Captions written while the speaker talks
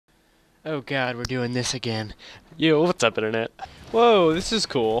Oh god, we're doing this again. Yo, what's up, internet? Whoa, this is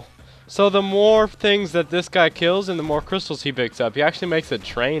cool. So the more things that this guy kills and the more crystals he picks up, he actually makes a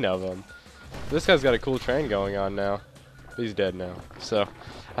train of them. This guy's got a cool train going on now. He's dead now. So,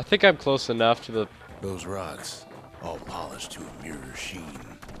 I think I'm close enough to the... Those rocks, all polished to a mirror sheen.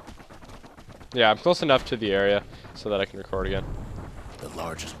 Yeah, I'm close enough to the area so that I can record again. The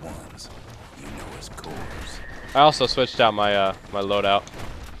largest ones, you know as cores. I also switched out my my loadout,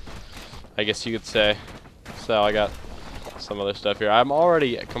 I guess you could say. So I got some other stuff here. I'm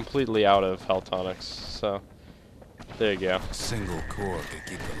already completely out of health tonics, so there you go. A single core could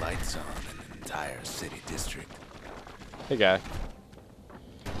keep the lights on in an entire city district. Hey guy.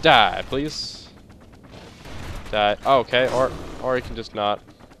 Die, please. Die. Oh, okay, or you can just not.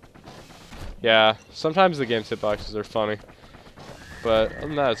 Yeah, sometimes the game's hitboxes are funny. But other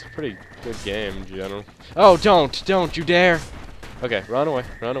than that, it's a pretty good game in general. Oh, don't you dare! Okay, run away.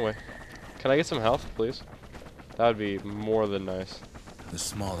 Can I get some health, please? That would be more than nice. The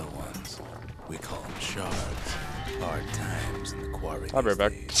smaller ones, we call them shards. Hard times in the quarry. I'll be right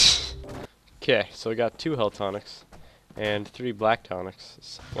back. Okay, so we got 2 health tonics and 3 black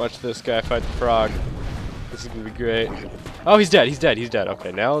tonics. Watch this guy fight the frog. This is gonna be great. Oh, he's dead.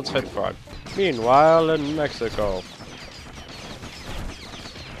 Okay, now let's fight the frog. Meanwhile, in Mexico.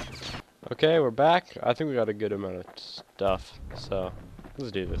 Okay, we're back. I think we got a good amount of stuff, so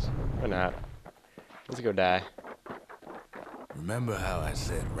let's do this. Why not? Let's go die. Remember how I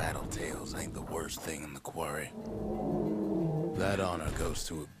said rattletails ain't the worst thing in the quarry? That honor goes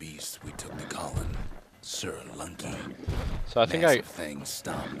to a beast we took to Colin, Sir Lunky. So I think Massive things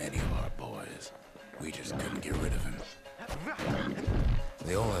stomped many of our boys. We just couldn't get rid of him.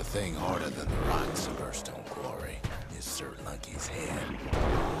 The only thing harder than the rocks of Earthstone Quarry is Sir Lunky's head.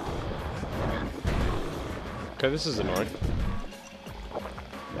 Okay, this is annoying.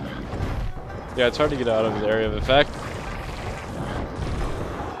 Yeah, it's hard to get out of his area of effect.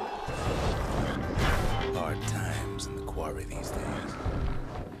 Hard times in the quarry these days.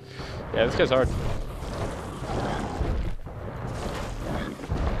 Yeah, this guy's hard.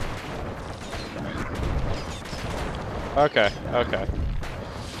 Okay.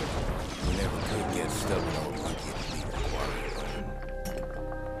 We never could get stubborn old Lunky to leave the quarry alone.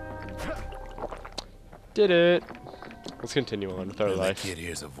 Did it. Let's continue on with our When life. the kid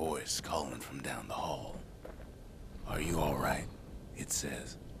hears a voice calling from down the hall. Are you alright? It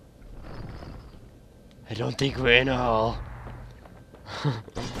says. I don't think we're in a hall.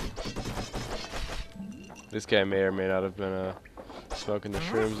 This guy may or may not have been smoking the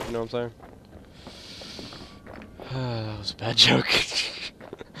shrooms, if you know what I'm saying? That was a bad joke.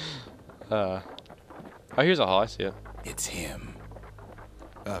 Oh, here's a hall, I see it. It's him.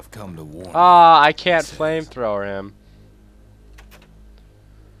 I've come to warn you. Ah, I can't flamethrower him.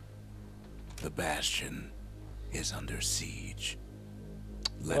 The Bastion is under siege.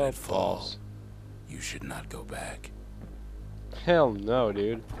 Let Oh, it fall. balls. You should not go back. Hell no,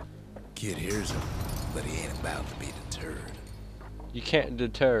 dude. Kid hears him, but he ain't about to be deterred. You can't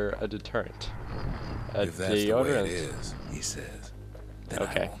deter a deterrent. A If that's the way it deodorant. is, he says, then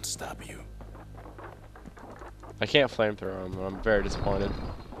Okay. I won't stop you. I can't flamethrower him, and I'm very disappointed.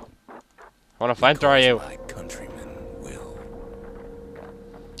 I want to flamethrow you. My countrymen will.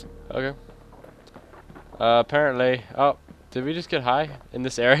 Okay. Apparently. Oh, did we just get high in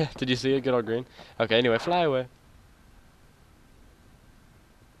this area? Did you see it? Good old green. Okay. Anyway, fly away.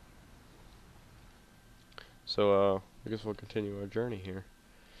 So, I guess we'll continue our journey here.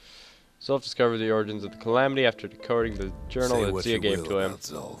 Self-discovered the origins of the calamity after decoding the journal Say that what Zia you gave will to him. about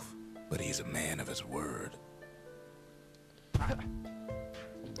Zolf, but he's a man of his word.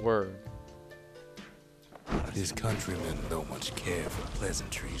 Word. His countrymen don't much care for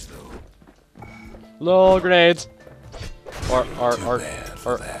pleasantries, though. Lol, grenades. Or Too bad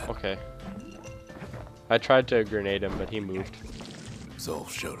for that. okay. I tried to grenade him, but he moved. Zolf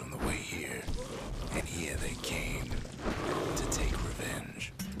showed him the way here, and here they came to take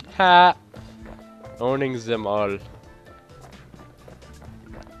revenge. Ha! Owning them all.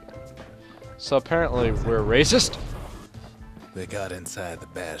 So apparently we're racist? They got inside the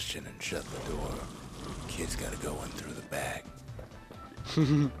Bastion and shut the door. Kid's gotta go in through the back.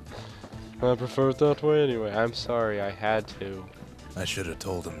 I prefer it that way anyway. I'm sorry, I had to. I should have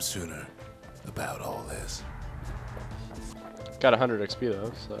told him sooner about all this. Got 100 XP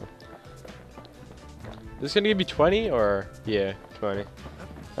though, so. This gonna give me 20 or? Yeah, 20.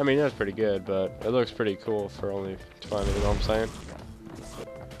 I mean, that's pretty good, but it looks pretty cool for only 20, you know what I'm saying?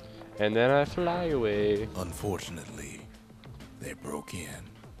 And then I fly away. Unfortunately, they broke in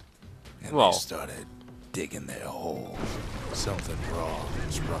and Well. they started digging their hole. Something wrong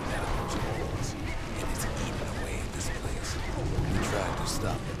sprung out of tools, and it's eating away at this place. We tried to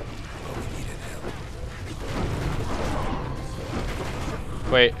stop it, but we needed help.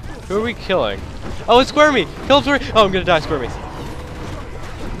 Wait, who are we killing? Oh, it's Squirmy! Kill Squirmy! Oh, I'm gonna die, Squirmy.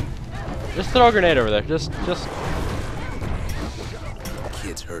 Just throw a grenade over there. Just.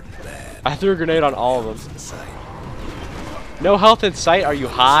 Kid's hurting bad. I threw a grenade on all of them. No health in sight? Are you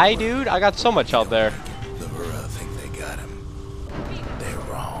high, dude? I got so much health there. The Ura think they got him. They're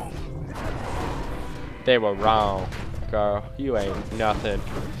wrong. They were wrong, girl. You ain't nothing.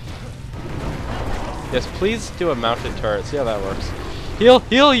 Yes, please do a mounted turret. See how that works.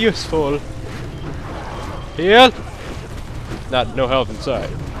 Heal, useful. Heal. No health in sight.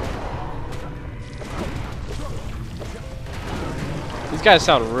 These guys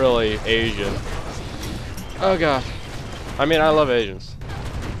sound really Asian. Oh god. I mean, I love Asians.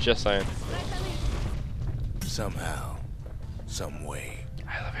 Just saying. Somehow, some way,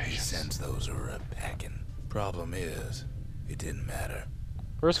 I love he Asians. sends those Ura packing. Problem is, it didn't matter.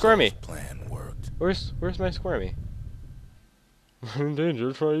 Where's Squirmy? His plan worked. Where's my Squirmy? In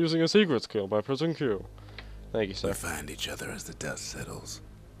danger, try using a secret skill by pressing Q. Thank you, sir. We find each other as the dust settles.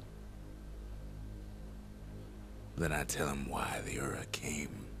 Then I tell him why the Ura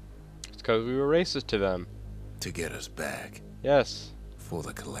came. It's because we were racist to them. To get us back. Yes. For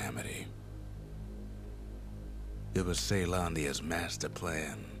the calamity. It was Ceylandia's master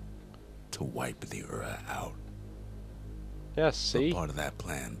plan to wipe the Ura out. Yes, see? But part of that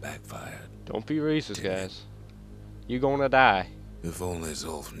plan backfired. Don't be racist, guys. You gonna die. If only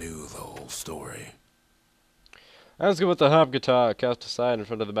Zulf knew the whole story. Let's go with the harp guitar cast aside in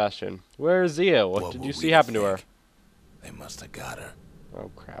front of the Bastion. Where is Zia? What did you see happen to her? They must have got her. Oh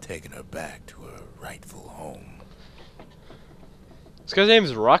crap. Taken her back to her rightful home. This guy's name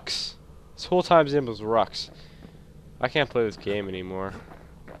is Rux? This whole time his name was Rux. I can't play this game anymore.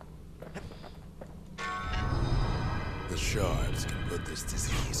 The shards can put this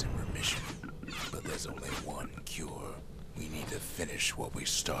disease in remission. But there's only one cure. We need to finish what we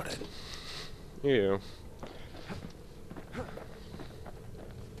started. Ew.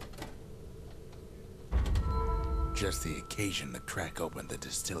 Just the occasion to crack open the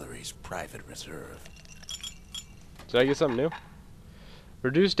distillery's private reserve. Did I get something new?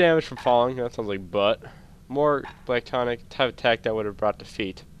 Reduce damage from falling. That sounds like butt. More black tonic type of attack that would have brought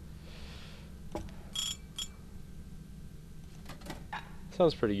defeat.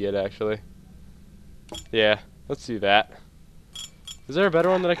 Sounds pretty good, actually. Yeah, let's do that. Is there a better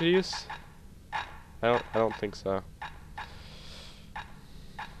one that I could use? I don't think so.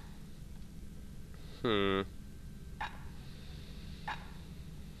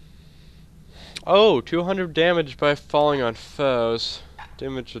 Oh, 200 damage by falling on foes.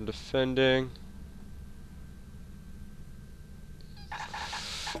 Damage and defending.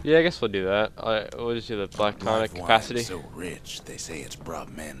 Yeah, I guess we'll do that. We'll just do the black tonic capacity. So rich, they say it's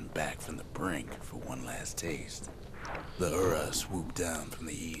brought men back from the brink for one last taste. The Ura swooped down from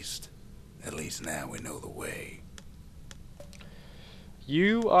the east. At least now we know the way.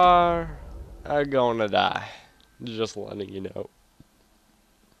 You are gonna die. Just letting you know.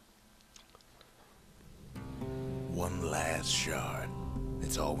 One last shard.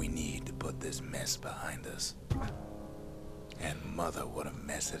 It's all we need to put this mess behind us. And mother, what a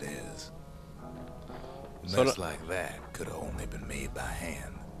mess it is. A mess like that could have only been made by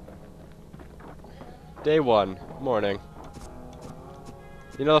hand. Day 1, morning.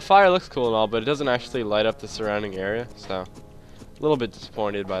 You know, the fire looks cool and all, but it doesn't actually light up the surrounding area, so a little bit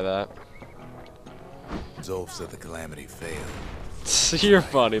disappointed by that. Zulf said the calamity failed. You're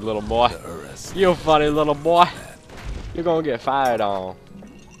funny, little boy. You're funny, little boy. You're gonna get fired on.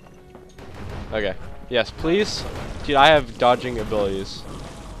 Okay. Yes, please. Dude, I have dodging abilities.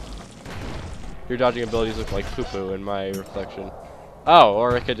 Your dodging abilities look like poo-poo in my reflection. Oh,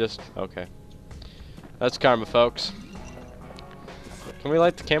 or I could just... Okay. That's karma, folks. Can we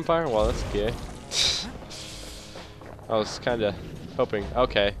light the campfire? Well, that's gay. I was kind of hoping.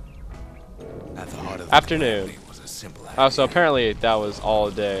 Okay. At the heart of Afternoon. was a simple Oh, so apparently that was all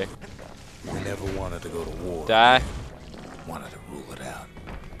day. We never wanted to go to war. Die. Wanted to rule it out.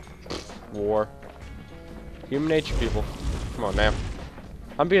 War. Human nature, people. Come on now.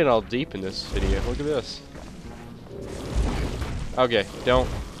 I'm being all deep in this video. Look at this. Okay, don't.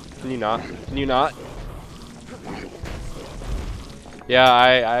 Can you not? Can you not? Yeah,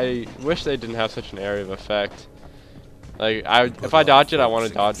 I wish they didn't have such an area of effect. Like, if I dodge it, I want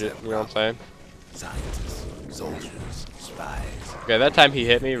to dodge it. You know what I'm saying? Scientists, soldiers, spies. Okay, that time he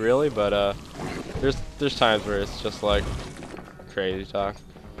hit me, really, but there's times where it's just like crazy talk.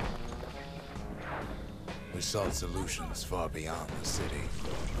 We sought solutions far beyond the city.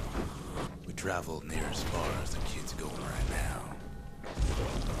 traveled near as far as the kid's going right now.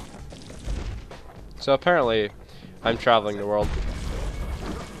 So apparently, I'm traveling the world,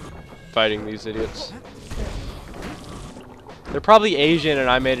 fighting these idiots. They're probably Asian, and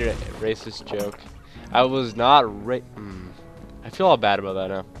I made it a racist joke. I was not I feel all bad about that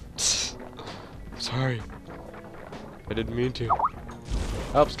now. Sorry. I didn't mean to.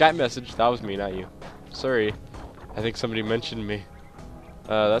 Oh, Skype message. That was me, not you. Sorry. I think somebody mentioned me.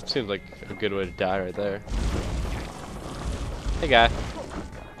 That seems like a good way to die right there. Hey, guy.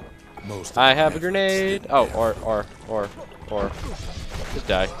 I have a grenade. Oh, or. Just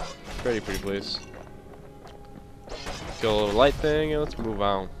die. Pretty please. Kill a little light thing, and let's move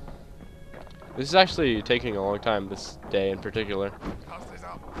on. This is actually taking a long time, this day in particular.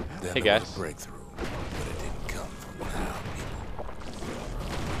 Hey, guys. Breakthrough, but it didn't come from now,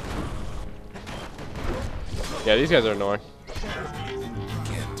 people. Yeah, these guys are annoying.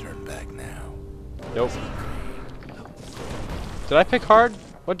 Can't turn back now. Nope. Did I pick hard?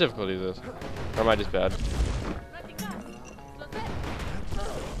 What difficulty is this? Or am I just bad?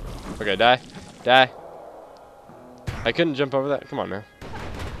 Okay, die. Die. I couldn't jump over that? Come on, man.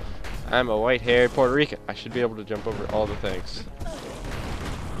 I'm a white-haired Puerto Rican. I should be able to jump over all the things.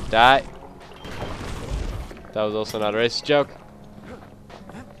 Die. That was also not a racist joke.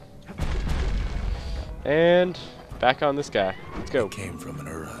 And back on this guy. Let's go. It came from an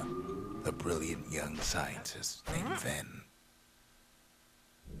Ura, a brilliant young scientist named Ven.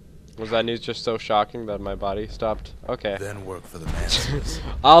 Was that news just so shocking that my body stopped? Okay. Then worked for the Masters.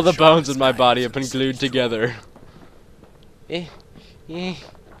 All the bones in my body have been glued together. I've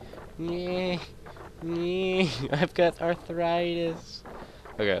got arthritis.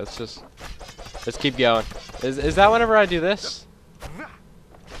 Okay, let's keep going. Is that whenever I do this?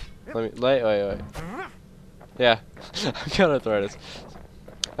 Let me wait. Yeah, I've got arthritis.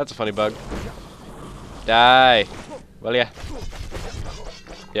 That's a funny bug. Die. Well, yeah.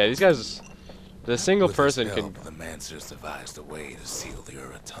 Yeah, these guys. The single person can. The Mansers devised a way to seal the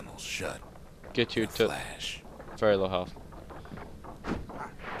Ura tunnel shut. Get you to flash. Very low health.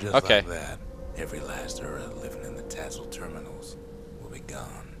 Just okay. Like that, every last Ura living in the Tassel terminals will be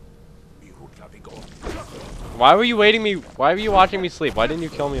gone. Why were you waiting me? Why were you watching me sleep? Why didn't you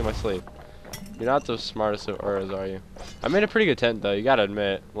kill me in my sleep? You're not the smartest of Uras, are you? I made a pretty good tent, though. You gotta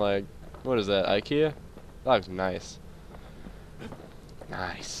admit. Like, what is that? IKEA? That looks nice.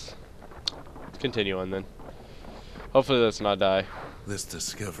 Nice. Let's continue on then. Hopefully, let's not die. This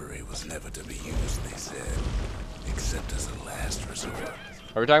discovery was never to be used, they said, except as a last resort.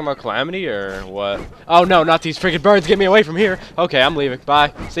 Are we talking about Calamity or what? Oh no, not these freaking birds! Get me away from here! Okay, I'm leaving.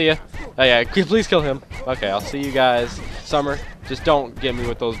 Bye. See ya. Oh yeah, please kill him. Okay, I'll see you guys. Summer, just don't get me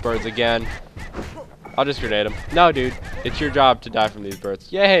with those birds again. I'll just grenade them. No, dude, it's your job to die from these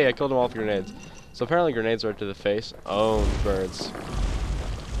birds. Yay, I killed them all with grenades. So apparently grenades are to the face. Own birds.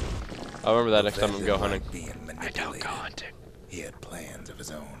 I'll remember that next time I go hunting. I don't go hunting. He had plans of his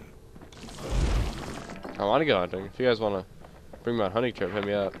own. I want to go hunting. If you guys want to bring me on a hunting trip, hit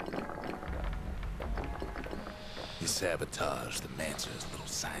me up. He sabotaged the Mancer's little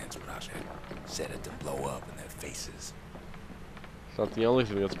science project. Set it to blow up in their faces. It's not the only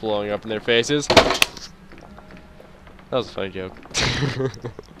thing that's blowing up in their faces. That was a funny joke.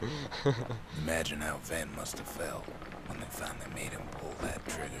 Imagine how Ven must have felt when they finally made him pull that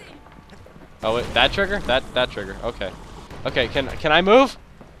trigger. Oh wait, that trigger? That trigger. Okay. Okay, can I move?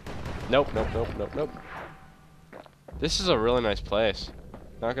 Nope. This is a really nice place.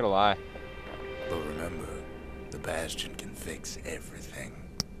 Not gonna lie. But remember, the Bastion can fix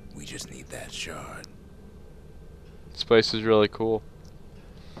everything. We just need that shard. This place is really cool.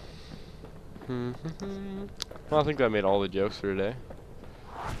 Well, I think that made all the jokes for today.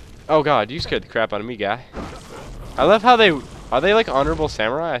 Oh god, you scared the crap out of me, guy. I love how are they like honorable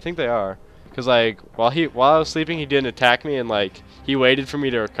samurai? I think they are. Cause like while I was sleeping, he didn't attack me, and like he waited for me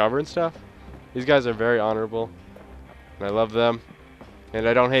to recover and stuff. These guys are very honorable, and I love them, and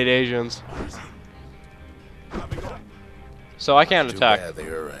I don't hate Asians. So I can't attack. Too bad the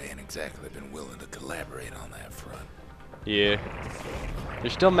Ura ain't exactly been willing to collaborate on that front. Yeah,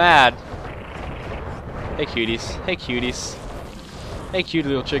 they're still mad. Hey cuties, hey cuties, hey cute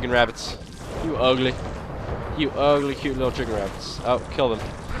little chicken rabbits. You ugly cute little chicken rabbits. Oh, kill them.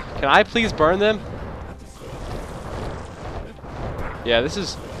 Can I please burn them? Yeah, this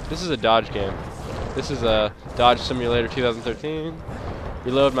is a Dodge game. This is a Dodge Simulator 2013.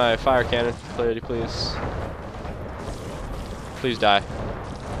 Reload my fire cannon, clarity, please. Please die.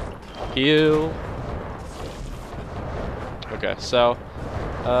 Heal. Okay, so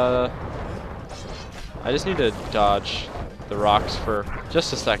I just need to dodge the rocks for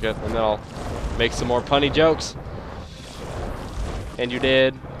just a second, and then I'll make some more punny jokes. And you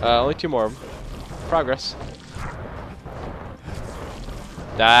did. Only 2 more. Progress.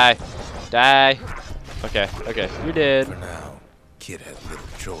 Die. Die. Okay, okay. You did. For now, Kid had little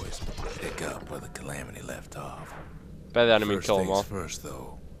choice but to pick up where the Calamity left off. By that I mean First kill them all. things first,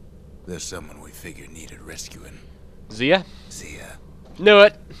 though, there's someone we figured needed rescuing. Zia? Zia. Knew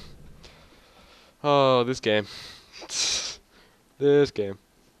it! Oh, this game. This game.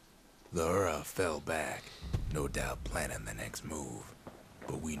 The Ura fell back, no doubt planning the next move,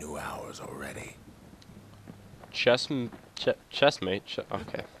 but we knew ours already. Chessmate?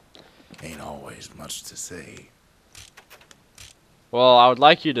 Okay. Ain't always much to say. Well, I would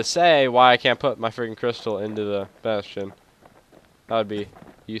like you to say why I can't put my freaking crystal into the Bastion. That would be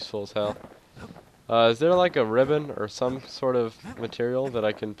useful as hell. Is there like a ribbon or some sort of material that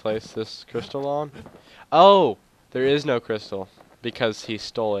I can place this crystal on? Oh! There is no crystal because he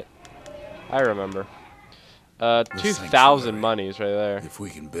stole it. I remember. 2,000 monies right there. If we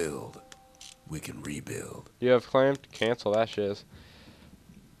can build, we can rebuild. You have claimed? Cancel that shiz.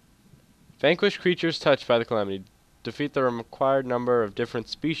 Vanquish creatures touched by the Calamity. Defeat the required number of different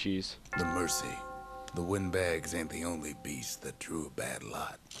species. The Mercy. The windbags ain't the only beast that drew a bad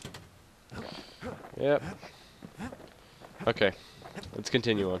lot. Yep. Okay. Let's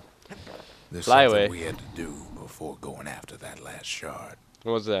continue on. There's Fly something away. we had to do before going after that last shard.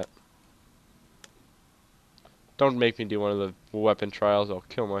 What was that? Don't make me do one of the weapon trials. I'll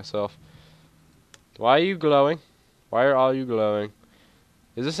kill myself. Why are you glowing? Why are all you glowing?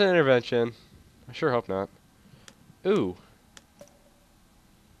 Is this an intervention? I sure hope not. Ooh.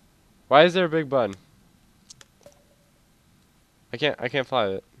 Why is there a big button? I can't fly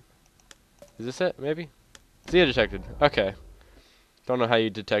it. Is this it? Maybe? Zia detected. Okay. Don't know how you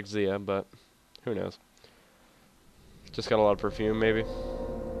detect Zia, but who knows. Just got a lot of perfume, maybe.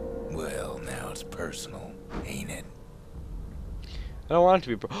 Well, now it's personal, ain't it? I don't want it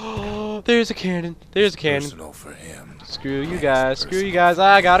to be. Oh, there's a cannon. There's a cannon. Personal for him. Screw you And guys. it's Screw you personal guys.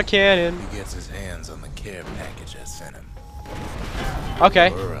 I got a cannon. He gets his hands on the care package I sent him. Okay.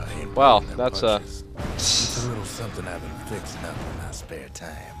 Ura ain't Well, pulling their that's punches. It's a little something I've been fixing up in my spare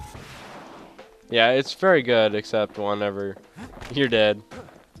time. Yeah, it's very good, except whenever you're dead.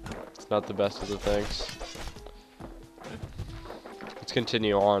 It's not the best of the things. Let's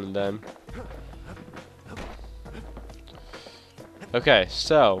continue on then. Okay,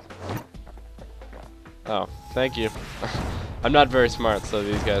 so. Oh, thank you. I'm not very smart, so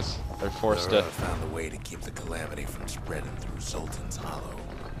these guys are forced Ura to. found a way to keep the Calamity from spreading through Sultan's Hollow.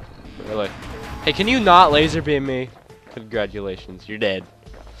 Really? Hey, can you not laser beam me? Congratulations, you're dead.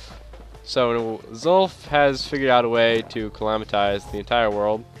 So Zulf has figured out a way to calamitize the entire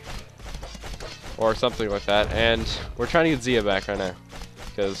world, or something like that, and we're trying to get Zia back right now,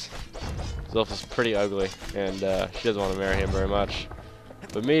 because Zulf is pretty ugly, and she doesn't want to marry him very much.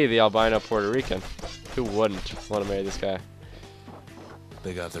 But me, the albino Puerto Rican, who wouldn't want to marry this guy?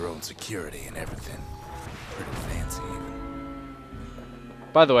 They got their own security and everything. Pretty fancy even.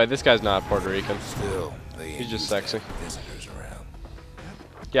 By the way, this guy's not Puerto Rican. Still, they ain't He's just used to sexy. having visitors around.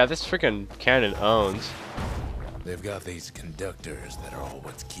 Yeah, this freaking cannon owns. They've got these conductors that are all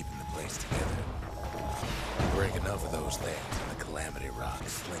what's keeping the place together. Break enough of those things and the Calamity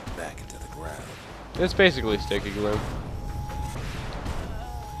rocks slink back into the ground. It's basically sticky glue.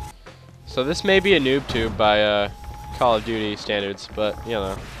 So this may be a noob tube by Call of Duty standards, but you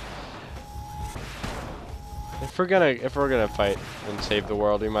know, if we're gonna fight and save the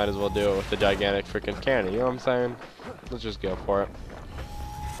world, we might as well do it with the gigantic freaking cannon. You know what I'm saying? Let's just go for it.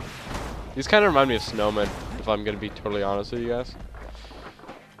 These kind of remind me of snowmen, if I'm gonna be totally honest with you guys.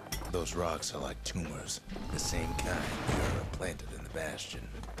 Those rocks are like tumors, the same kind the Ura planted in the Bastion.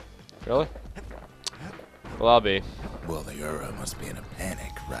 Really? Well, I'll be. Well, the Ura must be in a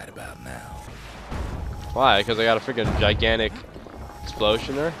panic right about now. Why? Because I got a freaking gigantic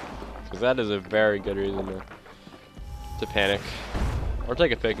explosioner? Because that is a very good reason to panic. Or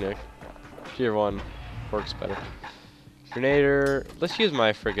take a picnic. Either one works better. Grenader. Let's use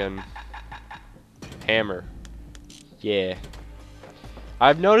my freaking hammer. Yeah.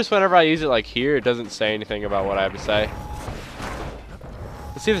 I've noticed whenever I use it like here, it doesn't say anything about what I have to say.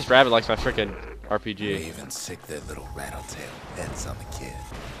 Let's see if this rabbit likes my freaking They RPG. even sick their little rattletail pets on the kid.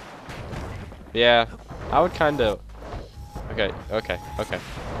 Yeah, I would kind of. Okay.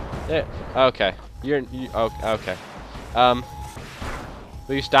 Yeah. Okay. Okay.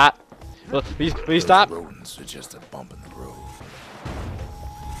 Will you stop? Will you Those stop? rodents are just a bump in the road.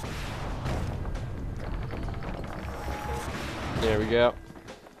 There we go.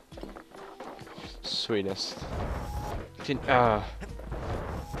 Sweetness. Can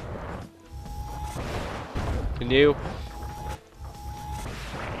you?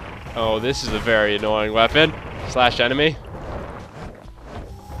 Oh, this is a very annoying weapon. Slash enemy.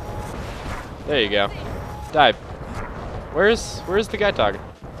 There you go. Die. Where's the guy talking?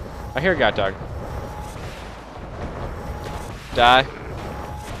 I hear a guy talking. Die.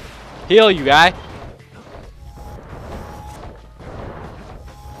 Heal, you guy.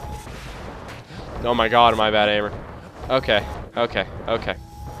 Oh my god, am I a bad aimer? Okay, okay, okay.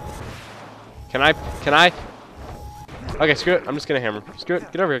 Can I? Okay, screw it. I'm just gonna hammer him. Screw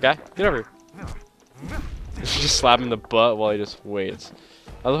it. Get over here, guy. Get over here. Just slap him in the butt while he just waits.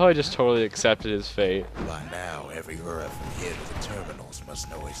 I love how he just totally accepted his fate. By now, every Ura from here to the terminals must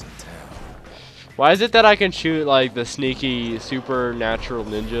know he's in town. Why is it that I can shoot like the sneaky supernatural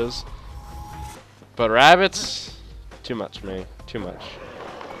ninjas? But rabbits? Too much, man. Too much.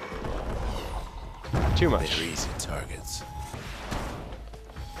 Too much. They're easy targets.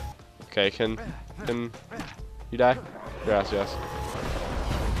 Okay, can you die? Gracias.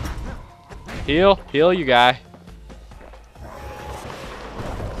 Heal, you guy.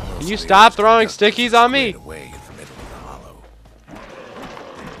 Can you stop throwing stickies on me?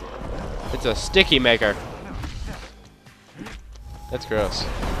 It's a sticky maker. That's gross.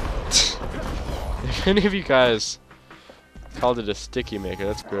 If any of you guys called it a sticky maker,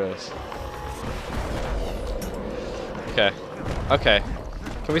 that's gross. Okay. Okay.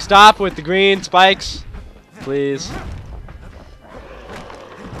 Can we stop with the green spikes? Please.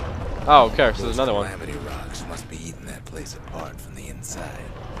 Oh, okay, so there's another one. Calamity rocks must be eating that place apart from the inside.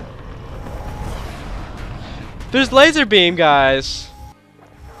 There's laser beam, guys.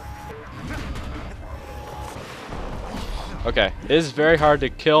 Okay, it is very hard to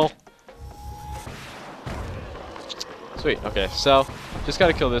kill. Sweet, okay, so just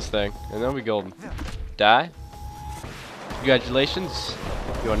gotta kill this thing, and then we golden. Die. Congratulations,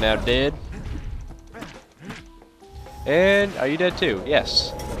 you are now dead. And are you dead too?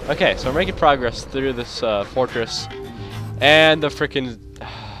 Yes. Okay, so we're making progress through this fortress, and the frickin'.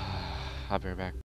 I'll be right back.